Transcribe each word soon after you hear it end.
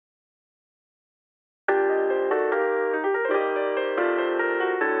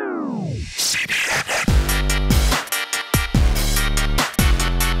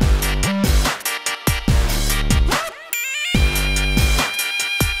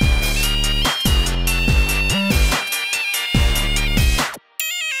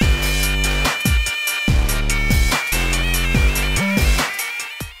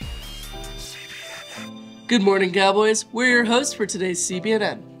Good morning, Cowboys. We're your hosts for today's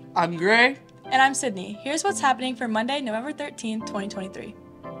CBNN. I'm Gray. And I'm Sydney. Here's what's happening for Monday, November 13th, 2023.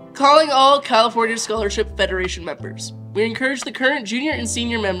 Calling all California Scholarship Federation members. We encourage the current junior and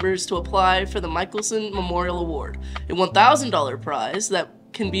senior members to apply for the Michelson Memorial Award, a $1,000 prize that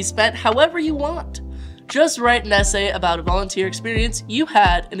can be spent however you want. Just write an essay about a volunteer experience you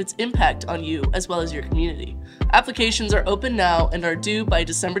had and its impact on you as well as your community. Applications are open now and are due by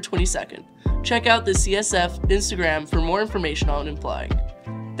December 22nd. Check out the CSF Instagram for more information on applying.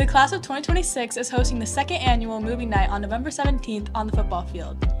 The class of 2026 is hosting the second annual movie night on November 17th on the football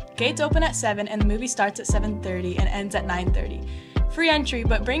field. Gates open at 7 and the movie starts at 7:30 and ends at 9:30. Free entry,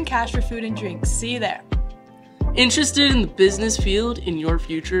 but bring cash for food and drinks. See you there. Interested in the business field in your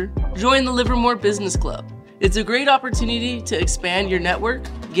future? Join the Livermore Business Club. It's a great opportunity to expand your network,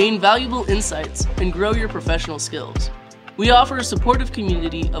 gain valuable insights, and grow your professional skills. We offer a supportive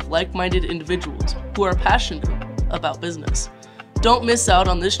community of like-minded individuals who are passionate about business. Don't miss out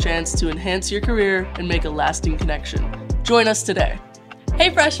on this chance to enhance your career and make a lasting connection. Join us today. Hey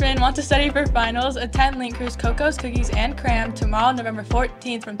freshmen, want to study for finals? Attend Link Crew's Cocos, Cookies, and Cram tomorrow, November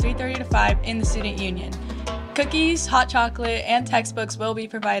 14th from 3:30 to 5 in the Student Union. Cookies, hot chocolate, and textbooks will be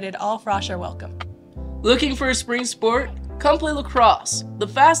provided. All frosh are welcome. Looking for a spring sport? Come play lacrosse, the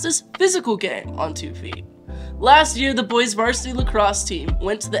fastest physical game on 2 feet. Last year, the boys varsity lacrosse team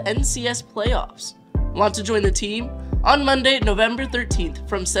went to the NCS playoffs. Want to join the team? On Monday, November 13th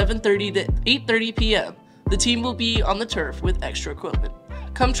from 7:30 to 8:30 p.m., the team will be on the turf with extra equipment.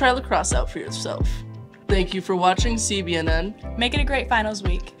 Come try lacrosse out for yourself. Thank you for watching CBNN. Make it a great finals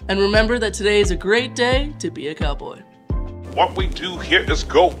week. And remember that today is a great day to be a cowboy. What we do here is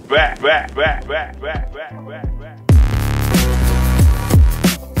go back.